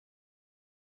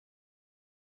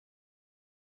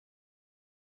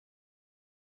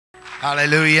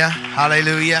Hallelujah.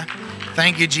 Hallelujah.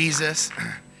 Thank you, Jesus.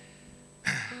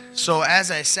 So as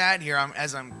I sat here,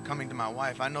 as I'm coming to my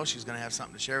wife, I know she's going to have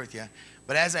something to share with you.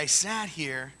 But as I sat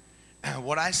here,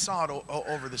 what I saw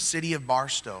over the city of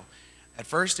Barstow, at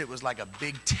first it was like a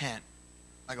big tent,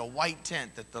 like a white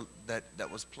tent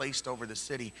that was placed over the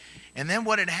city. And then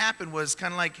what had happened was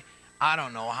kind of like, I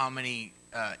don't know how many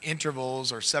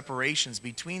intervals or separations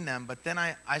between them, but then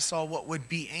I saw what would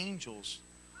be angels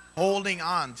holding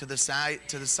on to the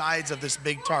sides of this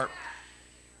big tarp.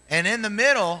 And in the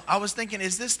middle, I was thinking,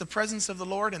 is this the presence of the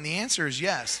Lord? And the answer is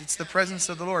yes, it's the presence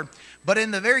of the Lord. But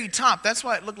in the very top, that's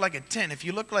why it looked like a tent. If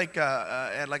you look like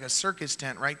at like a circus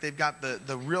tent, right? They've got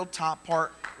the real top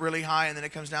part really high, and then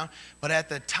it comes down. But at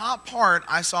the top part,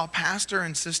 I saw pastor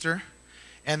and sister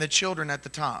and the children at the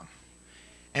top.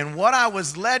 And what I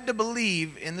was led to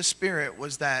believe in the Spirit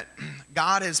was that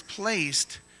God has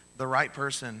placed the right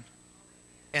person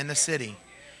in the city.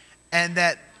 And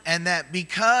that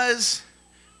because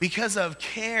of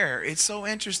care, it's so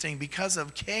interesting, because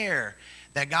of care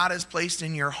that God has placed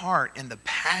in your heart, and the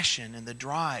passion and the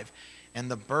drive and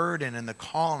the burden and the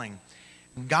calling,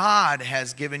 God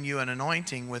has given you an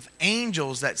anointing with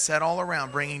angels that sit all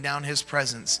around bringing down His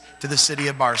presence to the city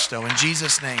of Barstow. In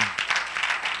Jesus' name.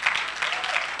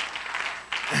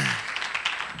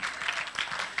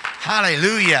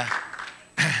 Hallelujah.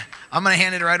 I'm going to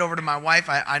hand it right over to my wife.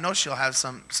 I know she'll have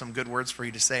some good words for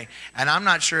you to say. And I'm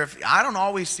not sure if, I don't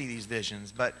always see these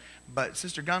visions, but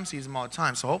Sister Gum sees them all the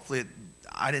time. So hopefully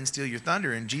I didn't steal your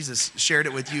thunder and Jesus shared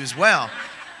it with you as well.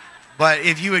 But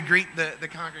if you would greet the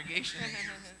congregation.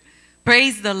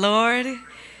 Praise the Lord.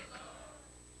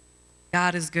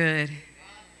 God is good.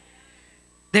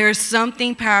 There's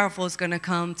something powerful is going to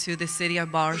come to the city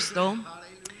of Barstow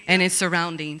and its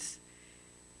surroundings.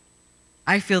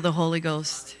 I feel the Holy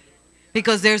Ghost.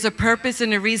 Because there's a purpose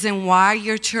and a reason why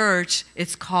your church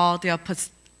is called the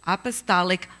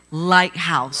Apostolic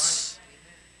Lighthouse.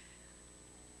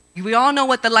 We all know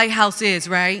what the lighthouse is,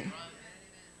 right?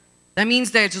 That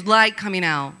means there's light coming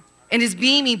out. And it's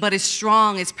beaming, but it's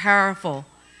strong, it's powerful.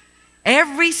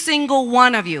 Every single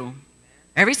one of you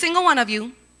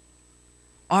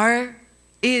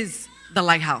is the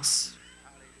lighthouse.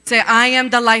 Say, I am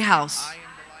the lighthouse.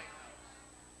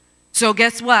 So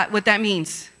guess what that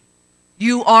means?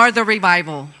 You are the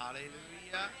revival. Hallelujah.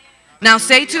 Now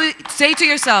say to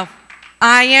yourself,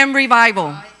 I am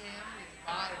revival.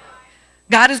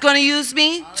 God is going to use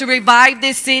me to revive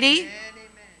this city.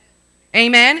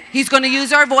 Amen. He's going to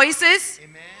use our voices.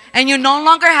 And you no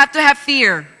longer have to have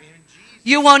fear.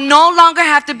 You will no longer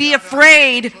have to be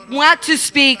afraid what to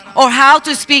speak or how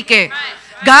to speak it.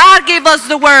 God gave us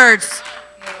the words.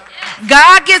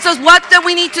 God gives us what that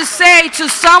we need to say to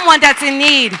someone that's in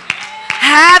need.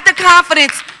 Have the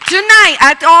confidence. Tonight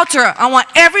at the altar, I want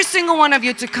every single one of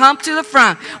you to come to the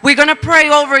front. We're going to pray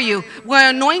over you. We're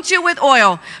going to anoint you with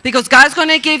oil because God's going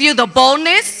to give you the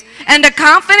boldness and the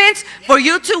confidence for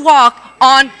you to walk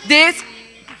on this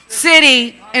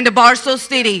city in the Barstow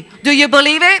city. Do you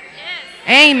believe it?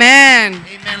 Yes. Amen.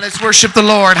 Amen. Let's worship the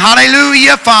Lord.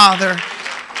 Hallelujah, Father.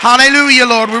 Hallelujah,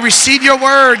 Lord. We receive your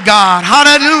word, God.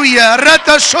 Hallelujah.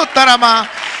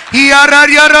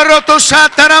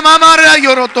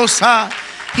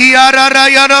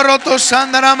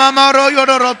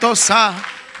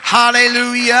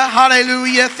 Hallelujah,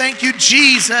 hallelujah. Thank you,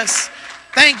 Jesus.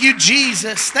 Thank you,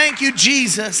 Jesus. Thank you,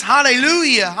 Jesus.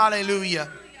 Hallelujah, hallelujah.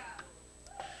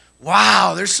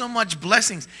 Wow, there's so much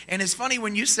blessings. And it's funny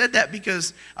when you said that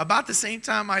because about the same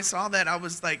time I saw that, I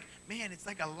was like, man, it's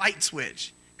like a light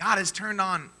switch. God has turned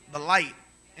on the light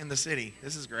in the city.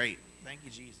 This is great. Thank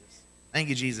you, Jesus. Thank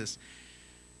you, Jesus.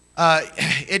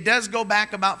 It does go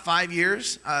back about 5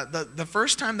 years. The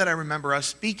first time that I remember us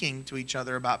speaking to each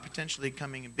other about potentially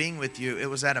coming and being with you, it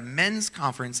was at a men's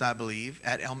conference, I believe,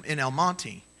 in El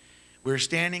Monte. We were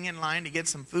standing in line to get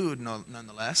some food,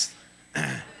 nonetheless.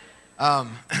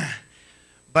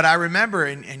 But I remember,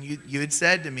 and you had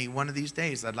said to me, one of these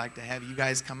days, I'd like to have you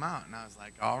guys come out. And I was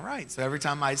like, all right. So every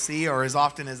time I see, or as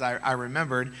often as I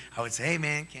remembered, I would say, hey,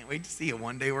 man, can't wait to see you.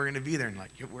 One day we're going to be there. And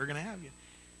like, we're going to have you.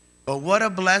 But what a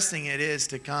blessing it is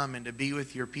to come and to be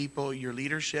with your people, your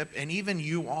leadership, and even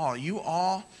you all.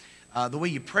 The way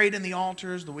you prayed in the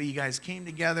altars, the way you guys came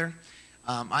together.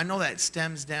 I know that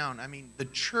stems down. I mean, the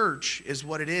church is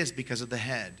what it is because of the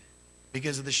head,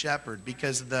 because of the shepherd,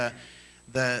 because of the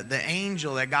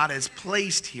angel that God has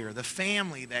placed here, the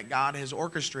family that God has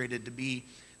orchestrated to be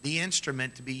the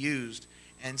instrument to be used.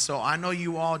 And so I know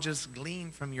you all just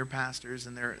glean from your pastors,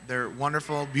 and they're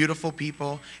wonderful, beautiful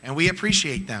people, and we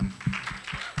appreciate them.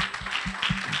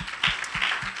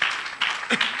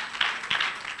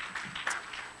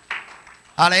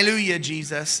 Hallelujah,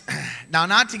 Jesus. Now,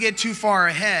 not to get too far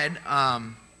ahead,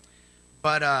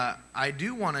 but I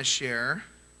do want to share,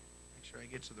 make sure I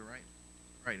get to the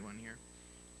right one here,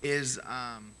 is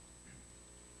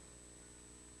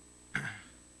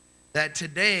that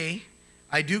today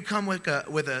I do come with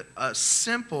a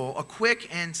simple, a quick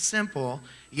and simple,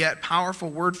 yet powerful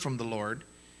word from the Lord.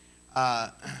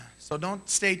 So don't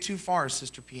stay too far,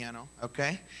 Sister Piano,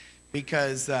 okay?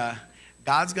 Because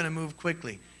God's going to move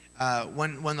quickly.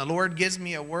 When the Lord gives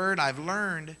me a word, I've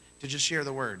learned to just share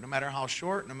the word, no matter how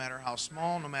short, no matter how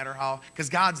small, no matter how, because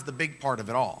God's the big part of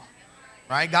it all,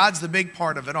 right? God's the big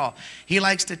part of it all. He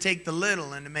likes to take the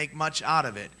little and to make much out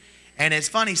of it. And it's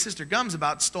funny, Sister Gums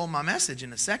about stole my message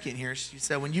in a second here. She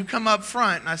said, when you come up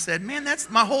front, and I said, man, that's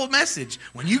my whole message.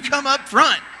 When you come up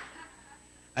front.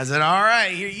 I said, all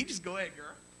right, here, you just go ahead,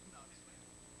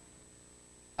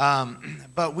 girl.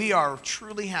 But we are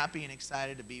truly happy and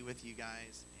excited to be with you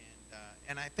guys.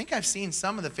 And I think I've seen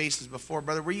some of the faces before.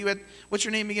 Brother, were you at, what's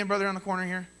your name again, brother, on the corner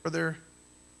here? Brother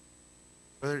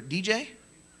DJ?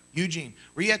 Eugene.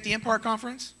 Were you at the Empire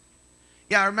Conference?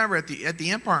 Yeah, I remember at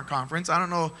the Empire Conference. I don't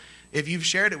know if you've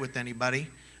shared it with anybody,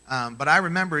 but I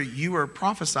remember you were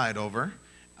prophesied over,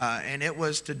 and it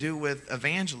was to do with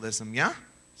evangelism, yeah?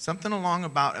 Something along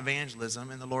about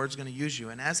evangelism, and the Lord's going to use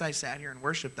you. And as I sat here and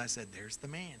worshiped, I said, there's the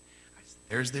man.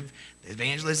 There's the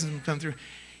evangelism come through.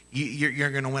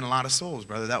 You're going to win a lot of souls,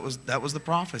 brother. That was the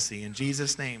prophecy in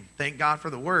Jesus' name. Thank God for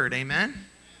the word. Amen?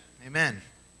 Amen.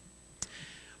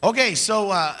 Okay,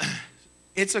 so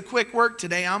it's a quick work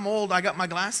today. I'm old. I got my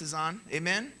glasses on.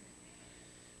 Amen?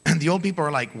 And the old people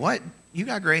are like, what? You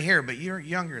got gray hair, but you're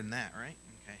younger than that, right?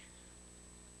 Okay.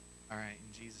 All right,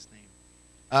 in Jesus'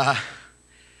 name.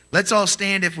 Let's all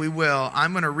stand if we will.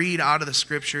 I'm going to read out of the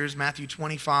scriptures, Matthew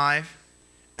 25,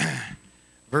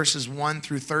 verses 1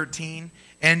 through 13.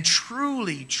 And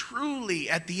truly, truly,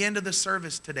 at the end of the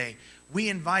service today, we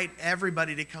invite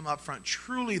everybody to come up front.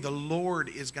 Truly, the Lord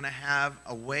is going to have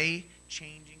a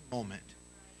way-changing moment.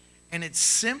 And it's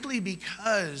simply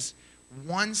because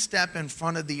one step in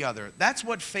front of the other. That's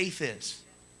what faith is.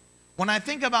 When I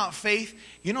think about faith,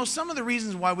 you know, some of the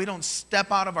reasons why we don't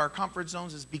step out of our comfort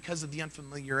zones is because of the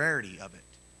unfamiliarity of it.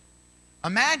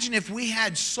 Imagine if we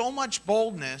had so much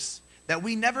boldness that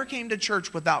we never came to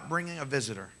church without bringing a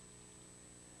visitor.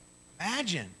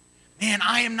 Imagine, man,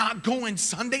 I am not going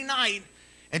Sunday night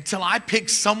until I pick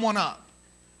someone up.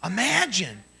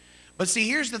 Imagine. But see,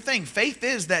 here's the thing. Faith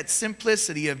is that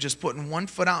simplicity of just putting one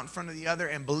foot out in front of the other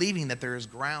and believing that there is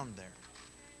ground there.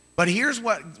 But here's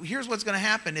what's going to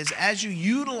happen is as you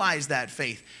utilize that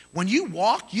faith, when you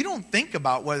walk, you don't think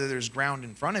about whether there's ground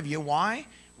in front of you. Why?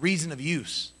 Reason of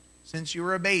use. Since you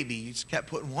were a baby, you just kept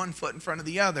putting one foot in front of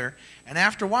the other. And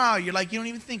after a while, you're like, you don't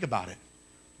even think about it.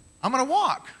 I'm going to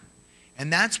walk.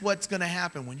 And that's what's going to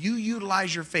happen when you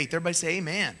utilize your faith. Everybody say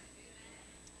amen.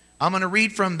 I'm going to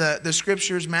read from the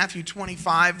scriptures, Matthew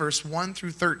 25, verse 1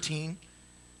 through 13.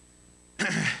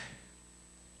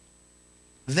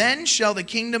 Then shall the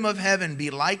kingdom of heaven be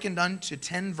likened unto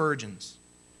 10 virgins,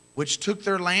 which took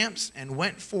their lamps and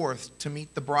went forth to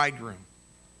meet the bridegroom.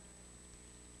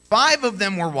 5 of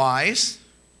them were wise,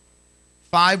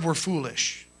 5 were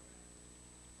foolish.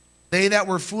 They that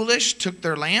were foolish took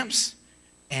their lamps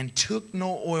and took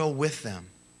no oil with them.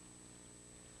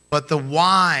 But the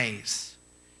wise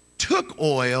took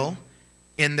oil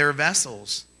in their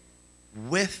vessels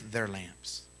with their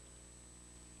lamps.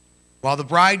 While the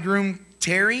bridegroom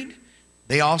tarried,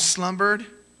 they all slumbered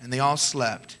and they all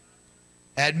slept.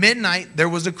 At midnight there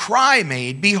was a cry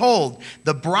made, behold,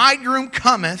 the bridegroom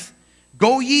cometh,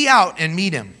 go ye out and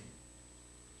meet him.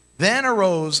 Then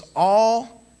arose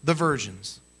all the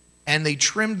virgins, and they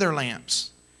trimmed their lamps.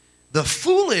 The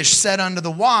foolish said unto the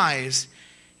wise,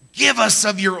 give us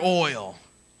of your oil,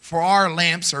 for our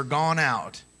lamps are gone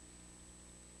out.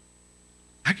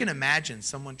 I can imagine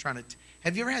someone trying to,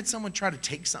 have you ever had someone try to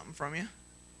take something from you?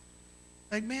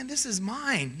 Like, man, this is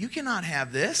mine. You cannot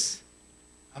have this.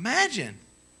 Imagine.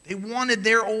 They wanted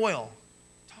their oil.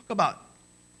 Talk about,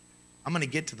 I'm going to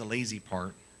get to the lazy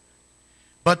part.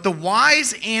 But the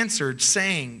wise answered,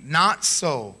 saying, not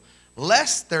so,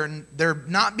 lest there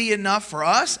not be enough for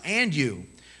us and you.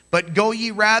 But go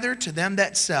ye rather to them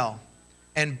that sell,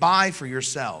 and buy for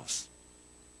yourselves.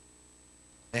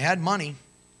 They had money.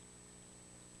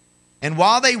 And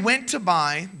while they went to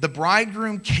buy, the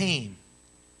bridegroom came.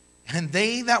 And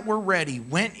they that were ready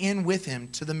went in with him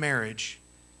to the marriage,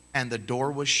 and the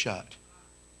door was shut.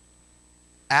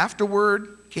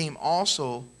 Afterward came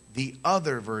also the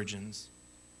other virgins,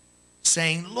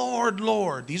 saying, Lord,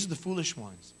 Lord, these are the foolish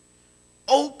ones,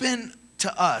 open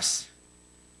to us.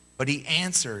 But he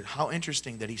answered. How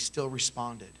interesting that he still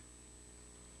responded.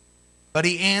 But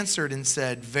he answered and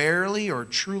said, verily or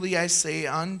truly I say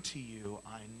unto you,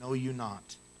 I know you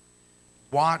not.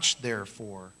 Watch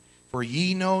therefore, for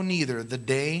ye know neither the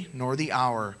day nor the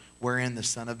hour wherein the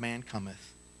Son of Man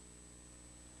cometh.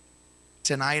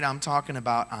 Tonight I'm talking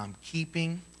about I'm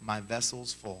keeping my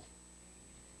vessels full.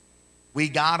 We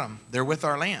got them. They're with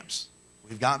our lamps.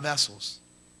 We've got vessels.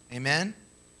 Amen?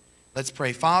 Let's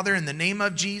pray. Father, in the name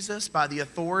of Jesus, by the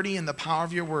authority and the power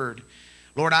of your word,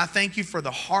 Lord, I thank you for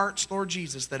the hearts, Lord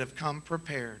Jesus, that have come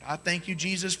prepared. I thank you,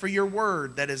 Jesus, for your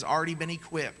word that has already been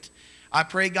equipped. I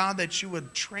pray, God, that you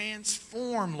would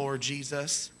transform, Lord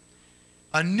Jesus,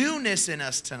 a newness in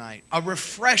us tonight, a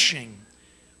refreshing,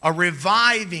 a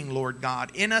reviving, Lord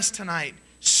God, in us tonight.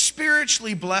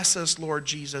 Spiritually bless us, Lord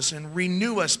Jesus, and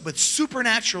renew us with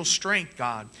supernatural strength,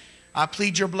 God. I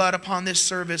plead your blood upon this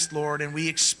service, Lord, and we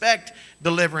expect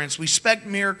deliverance. We expect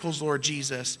miracles, Lord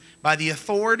Jesus. By the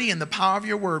authority and the power of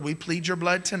your word, we plead your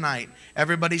blood tonight.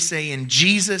 Everybody say, in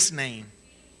Jesus' name.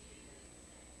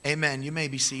 Amen. You may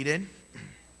be seated.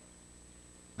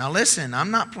 Now listen,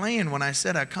 I'm not playing when I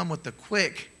said I come with the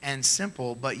quick and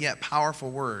simple but yet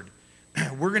powerful word.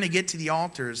 We're going to get to the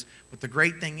altars, but the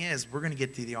great thing is we're going to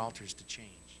get to the altars to change.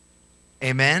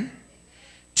 Amen?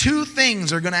 Two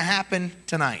things are going to happen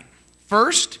tonight.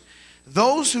 First,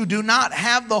 those who do not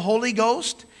have the Holy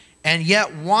Ghost and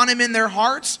yet want him in their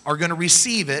hearts are going to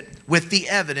receive it with the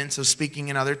evidence of speaking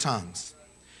in other tongues.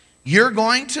 You're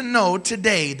going to know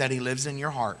today that he lives in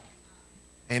your heart.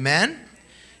 Amen?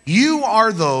 You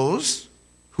are those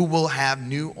who will have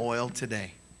new oil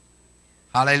today.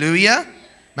 Hallelujah.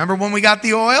 Remember when we got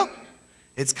the oil?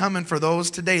 It's coming for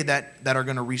those today that are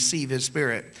going to receive his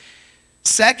Spirit.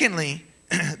 Secondly,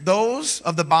 those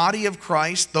of the body of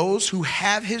Christ, those who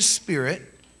have his Spirit,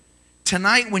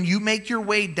 tonight when you make your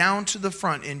way down to the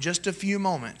front in just a few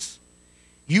moments,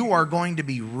 you are going to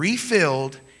be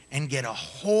refilled and get a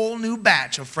whole new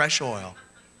batch of fresh oil.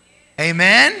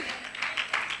 Amen?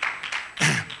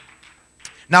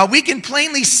 Now we can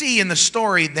plainly see in the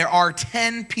story there are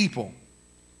 10 people.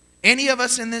 Any of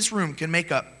us in this room can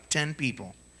make up 10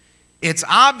 people. It's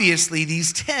obviously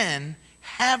these 10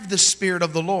 have the Spirit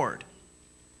of the Lord.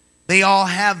 They all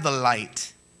have the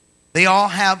light. They all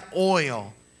have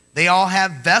oil. They all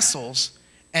have vessels.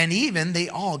 And even they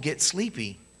all get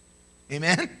sleepy.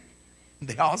 Amen?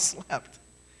 They all slept.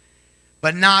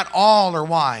 But not all are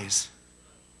wise.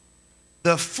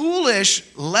 The foolish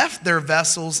left their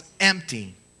vessels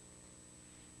empty.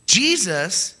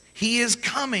 Jesus, he is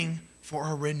coming for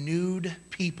a renewed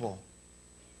people.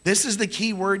 This is the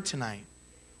key word tonight.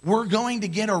 We're going to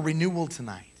get a renewal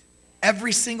tonight.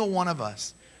 Every single one of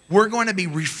us. We're going to be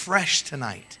refreshed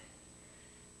tonight.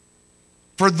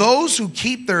 For those who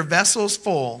keep their vessels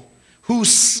full, who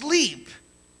sleep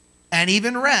and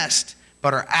even rest,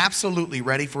 but are absolutely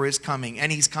ready for his coming.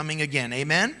 And he's coming again.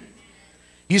 Amen?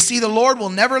 You see, the Lord will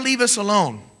never leave us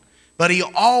alone, but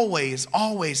he'll always,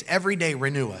 always, every day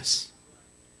renew us.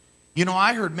 You know,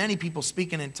 I heard many people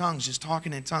speaking in tongues, just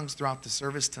talking in tongues throughout the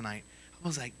service tonight. I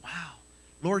was like, wow,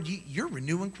 Lord, you're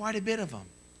renewing quite a bit of them.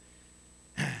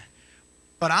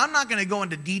 But I'm not going to go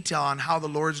into detail on how the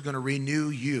Lord's going to renew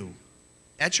you.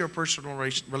 That's your personal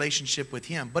relationship with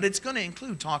him. But it's going to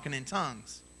include talking in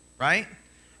tongues, right?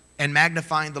 And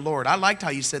magnifying the Lord. I liked how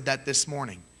you said that this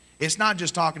morning. It's not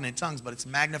just talking in tongues, but it's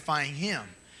magnifying him.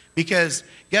 Because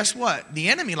guess what? The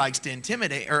enemy likes to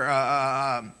intimidate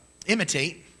or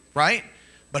imitate. Right?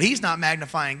 But he's not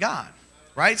magnifying God.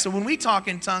 Right? So when we talk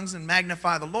in tongues and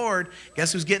magnify the Lord,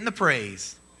 guess who's getting the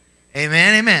praise?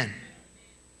 Amen, amen.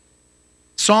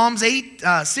 Psalms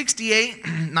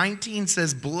 68:19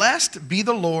 says, blessed be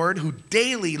the Lord who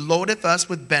daily loadeth us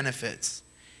with benefits,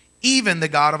 even the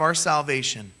God of our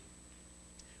salvation.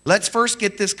 Let's first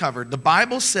get this covered. The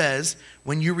Bible says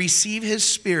when you receive his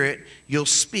Spirit, you'll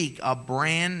speak a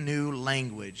brand new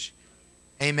language.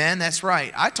 Amen, that's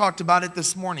right. I talked about it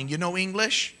this morning. You know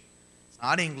English? It's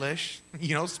not English.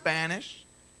 You know Spanish?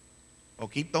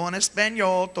 Poquito en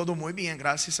español, todo muy bien,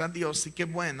 gracias a Dios, sí que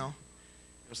bueno.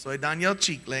 Yo soy Daniel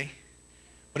Chicle.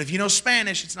 But if you know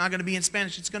Spanish, it's not going to be in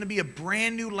Spanish. It's going to be a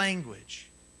brand new language.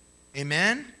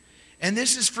 Amen? And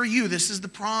this is for you. This is the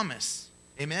promise.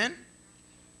 Amen?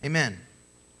 Amen.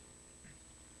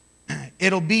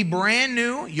 It'll be brand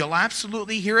new. You'll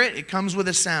absolutely hear it. It comes with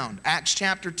a sound. Acts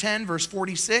chapter 10, verse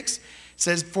 46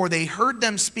 says, for they heard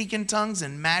them speak in tongues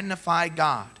and magnify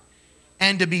God.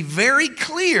 And to be very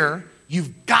clear,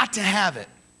 you've got to have it.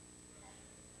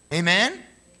 Amen?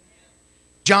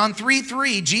 John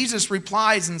 3:3, Jesus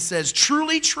replies and says,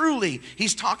 truly, truly.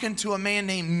 He's talking to a man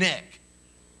named Nick,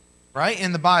 right,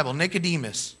 in the Bible,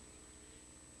 Nicodemus.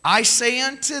 I say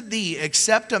unto thee,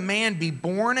 except a man be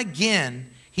born again,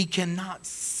 he cannot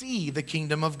see the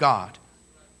kingdom of God.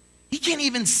 He can't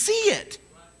even see it.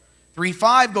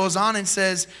 3:5 goes on and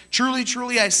says, truly,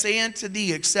 truly, I say unto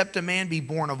thee, except a man be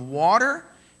born of water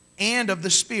and of the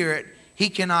Spirit, he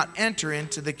cannot enter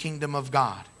into the kingdom of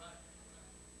God.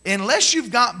 Unless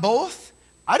you've got both,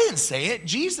 I didn't say it,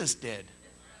 Jesus did.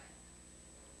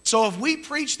 So if we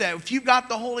preach that, if you've got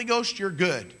the Holy Ghost, you're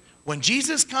good. When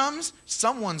Jesus comes,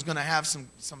 someone's going to have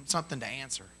something to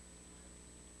answer.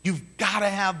 You've got to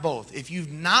have both. If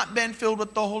you've not been filled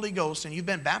with the Holy Ghost and you've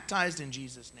been baptized in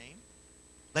Jesus' name,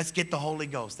 let's get the Holy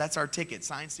Ghost. That's our ticket,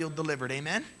 signed, sealed, delivered.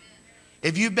 Amen?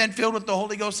 If you've been filled with the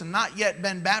Holy Ghost and not yet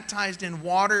been baptized in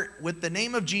water with the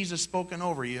name of Jesus spoken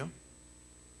over you,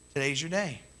 today's your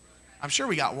day. I'm sure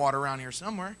we got water around here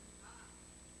somewhere.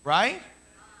 Right?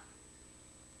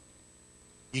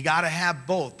 You got to have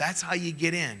both. That's how you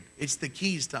get in. It's the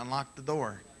keys to unlock the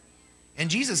door. And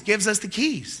Jesus gives us the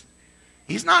keys.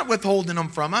 He's not withholding them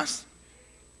from us.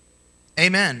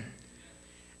 Amen.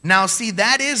 Now, see,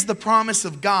 that is the promise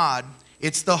of God.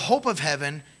 It's the hope of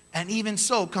heaven. And even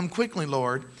so, come quickly,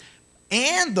 Lord.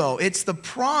 And though it's the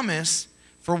promise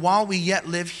for while we yet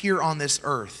live here on this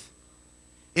earth.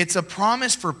 It's a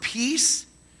promise for peace,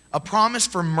 a promise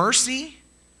for mercy,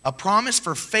 a promise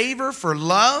for favor, for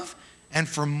love, and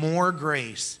for more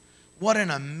grace. What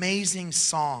an amazing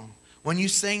song. When you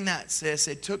sing that, sis,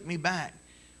 it took me back.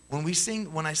 When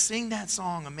I sing that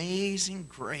song, Amazing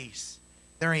Grace,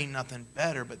 there ain't nothing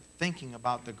better but thinking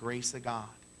about the grace of God.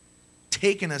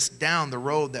 Taking us down the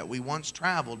road that we once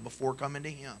traveled before coming to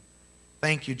Him.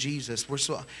 Thank you, Jesus.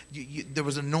 There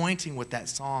was anointing with that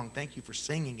song. Thank you for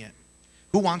singing it.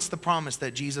 Who wants the promise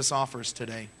that Jesus offers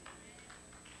today?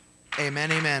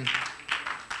 Amen, amen.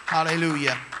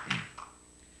 Hallelujah.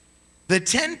 The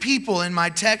 10 people in my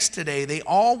text today, they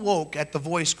all woke at the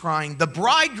voice crying, the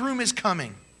bridegroom is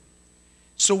coming.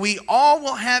 So we all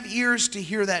will have ears to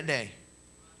hear that day.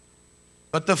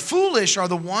 But the foolish are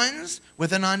the ones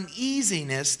with an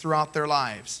uneasiness throughout their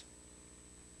lives.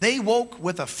 They woke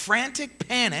with a frantic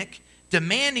panic,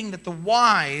 demanding that the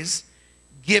wise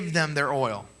give them their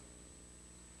oil.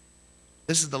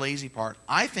 This is the lazy part.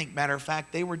 I think, matter of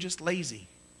fact, they were just lazy.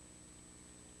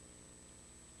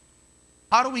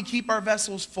 How do we keep our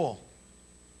vessels full?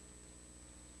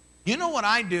 You know what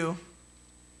I do?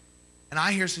 And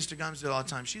I hear Sister Gums do it all the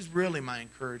time. She's really my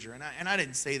encourager. And I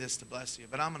didn't say this to bless you,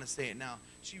 but I'm going to say it now.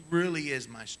 She really is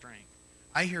my strength.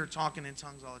 I hear her talking in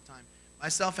tongues all the time.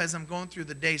 Myself, as I'm going through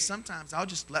the day, sometimes I'll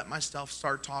just let myself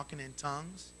start talking in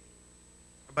tongues.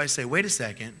 Everybody say, wait a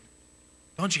second.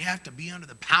 Don't you have to be under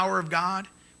the power of God?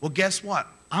 Well, guess what?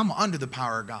 I'm under the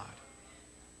power of God.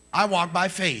 I walk by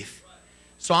faith.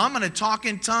 So I'm going to talk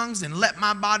in tongues and let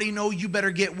my body know you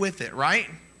better get with it, right?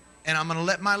 And I'm going to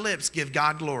let my lips give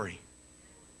God glory.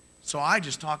 So I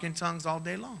just talk in tongues all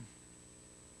day long.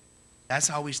 That's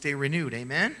how we stay renewed,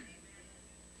 amen?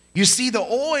 You see, the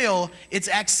oil, it's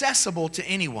accessible to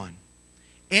anyone.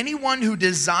 Anyone who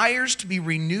desires to be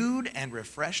renewed and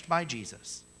refreshed by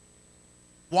Jesus.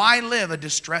 Why live a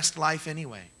distressed life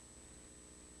anyway?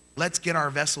 Let's get our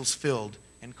vessels filled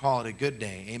and call it a good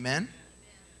day. Amen?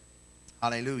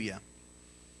 Hallelujah.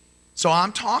 So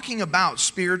I'm talking about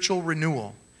spiritual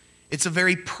renewal. It's a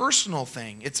very personal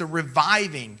thing. It's a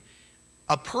reviving,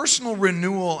 a personal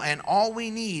renewal, and all we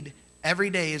need every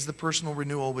day is the personal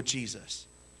renewal with Jesus.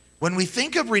 When we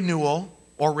think of renewal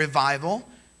or revival,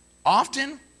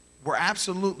 often we're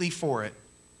absolutely for it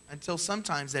until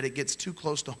sometimes that it gets too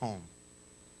close to home.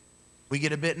 We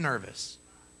get a bit nervous.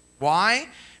 Why?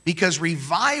 Because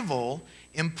revival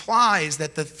implies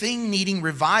that the thing needing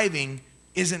reviving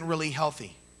isn't really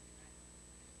healthy.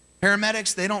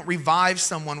 Paramedics, they don't revive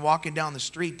someone walking down the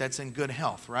street that's in good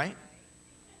health, right?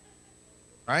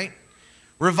 Right?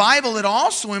 Revival, it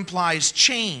also implies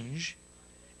change,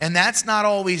 and that's not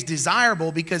always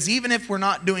desirable because even if we're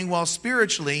not doing well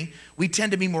spiritually, we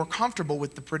tend to be more comfortable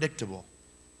with the predictable.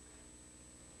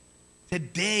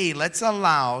 Today, let's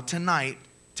allow tonight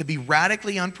to be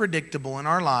radically unpredictable in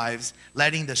our lives,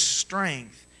 letting the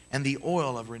strength and the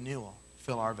oil of renewal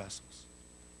fill our vessels.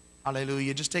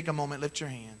 Hallelujah. Just take a moment, lift your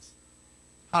hands.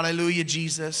 Hallelujah,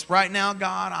 Jesus. Right now,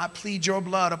 God, I plead your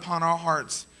blood upon our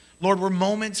hearts. Lord, we're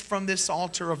moments from this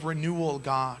altar of renewal,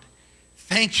 God.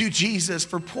 Thank you, Jesus,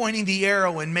 for pointing the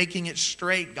arrow and making it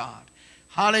straight, God.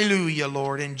 Hallelujah,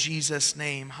 Lord, in Jesus'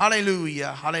 name.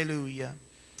 Hallelujah, hallelujah,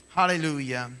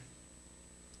 hallelujah.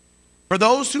 For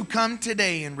those who come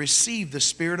today and receive the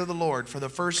Spirit of the Lord for the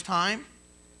first time,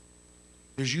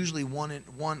 there's usually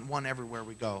one everywhere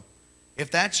we go. If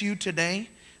that's you today,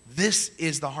 this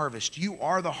is the harvest. You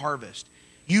are the harvest.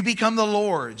 You become the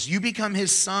Lord's. You become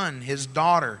his son, his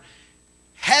daughter.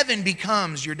 Heaven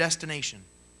becomes your destination.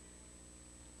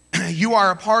 You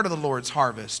are a part of the Lord's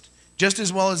harvest, just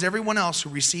as well as everyone else who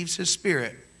receives his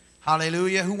Spirit.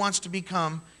 Hallelujah. Who wants to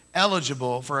become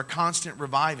eligible for a constant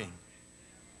reviving?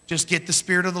 Just get the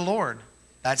Spirit of the Lord.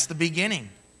 That's the beginning.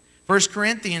 1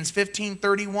 Corinthians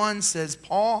 15:31 says,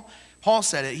 Paul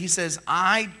said it. He says,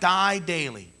 I die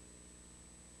daily.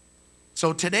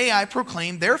 So today I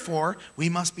proclaim, therefore, we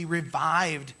must be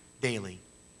revived daily.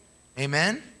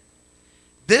 Amen?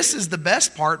 This is the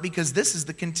best part because this is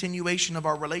the continuation of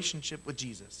our relationship with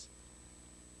Jesus.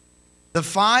 The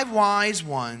 5 wise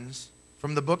ones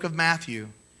from the book of Matthew,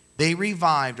 they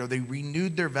revived or they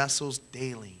renewed their vessels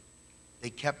daily. They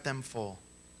kept them full.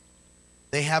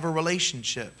 They have a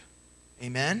relationship.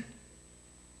 Amen?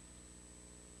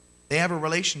 They have a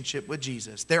relationship with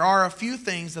Jesus. There are a few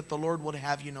things that the Lord would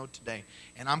have you know today.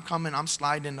 And I'm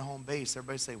sliding into home base.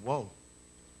 Everybody say, whoa.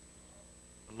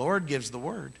 The Lord gives the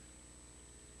word.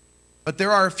 But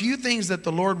there are a few things that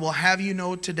the Lord will have you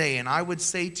know today. And I would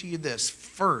say to you this.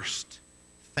 First,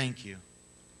 thank you.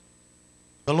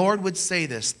 The Lord would say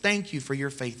this. Thank you for your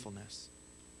faithfulness.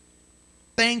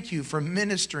 Thank you for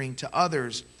ministering to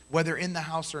others, whether in the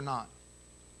house or not.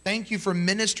 Thank you for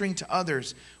ministering to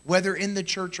others, whether in the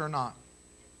church or not.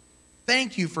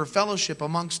 Thank you for fellowship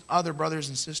amongst other brothers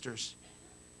and sisters.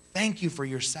 Thank you for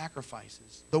your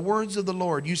sacrifices. The words of the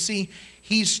Lord. You see,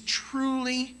 He's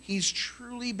truly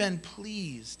been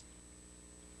pleased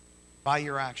by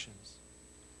your actions.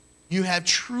 You have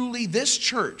truly, this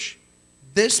church,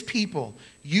 this people,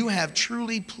 you have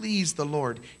truly pleased the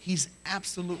Lord. He's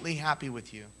absolutely happy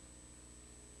with you.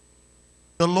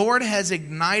 The Lord has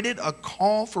ignited a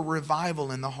call for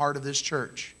revival in the heart of this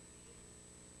church.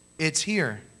 It's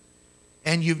here.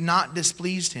 And you've not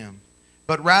displeased Him,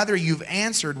 but rather you've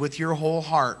answered with your whole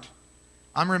heart.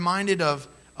 I'm reminded of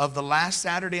the last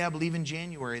Saturday, I believe in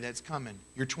January, that's coming.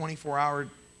 Your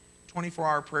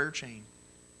 24-hour prayer chain.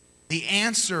 The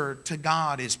answer to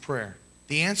God is prayer.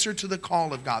 The answer to the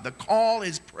call of God. The call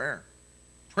is prayer.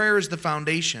 Prayer is the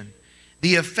foundation.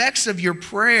 The effects of your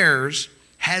prayers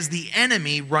has the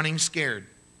enemy running scared.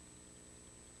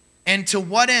 And to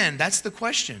what end? That's the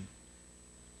question.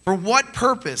 For what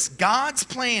purpose? God's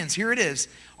plans, here it is,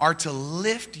 are to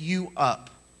lift you up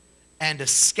and to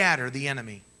scatter the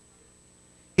enemy.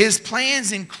 His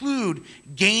plans include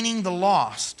gaining the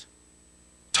lost,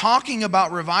 talking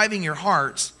about reviving your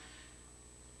hearts.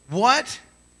 What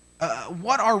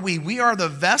are we? We are the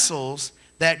vessels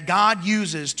that God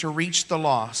uses to reach the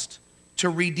lost, to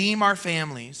redeem our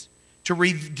families, to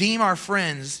redeem our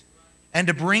friends, and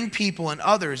to bring people and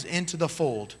others into the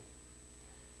fold.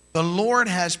 The Lord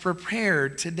has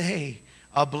prepared today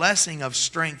a blessing of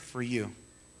strength for you,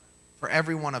 for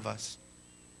every one of us.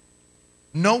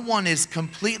 No one is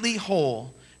completely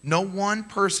whole. No one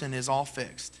person is all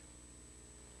fixed.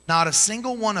 Not a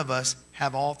single one of us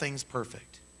have all things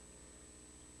perfect.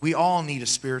 We all need a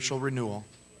spiritual renewal.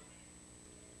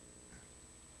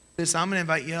 Listen, I'm going to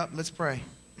invite you up. Let's pray.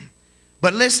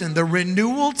 But listen, the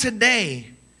renewal today,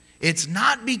 it's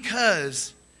not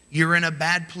because you're in a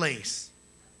bad place.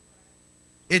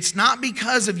 It's not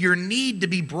because of your need to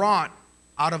be brought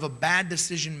out of a bad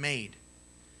decision made.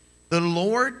 The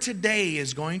Lord today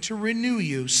is going to renew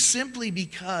you simply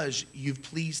because you've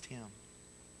pleased Him.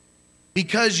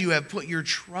 Because you have put your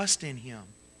trust in Him.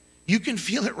 You can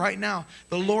feel it right now.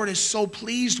 The Lord is so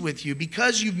pleased with you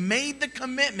because you've made the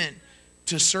commitment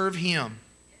to serve Him.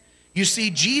 You see,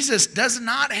 Jesus does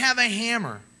not have a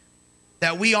hammer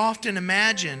that we often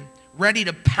imagine ready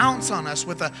to pounce on us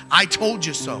with a, I told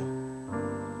you so.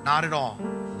 Not at all.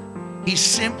 He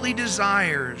simply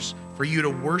desires for you to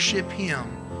worship Him,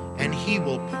 and He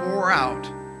will pour out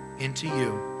into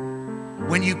you.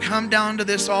 When you come down to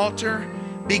this altar,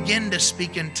 begin to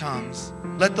speak in tongues.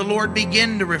 Let the Lord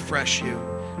begin to refresh you.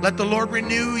 Let the Lord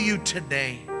renew you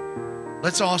today.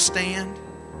 Let's all stand.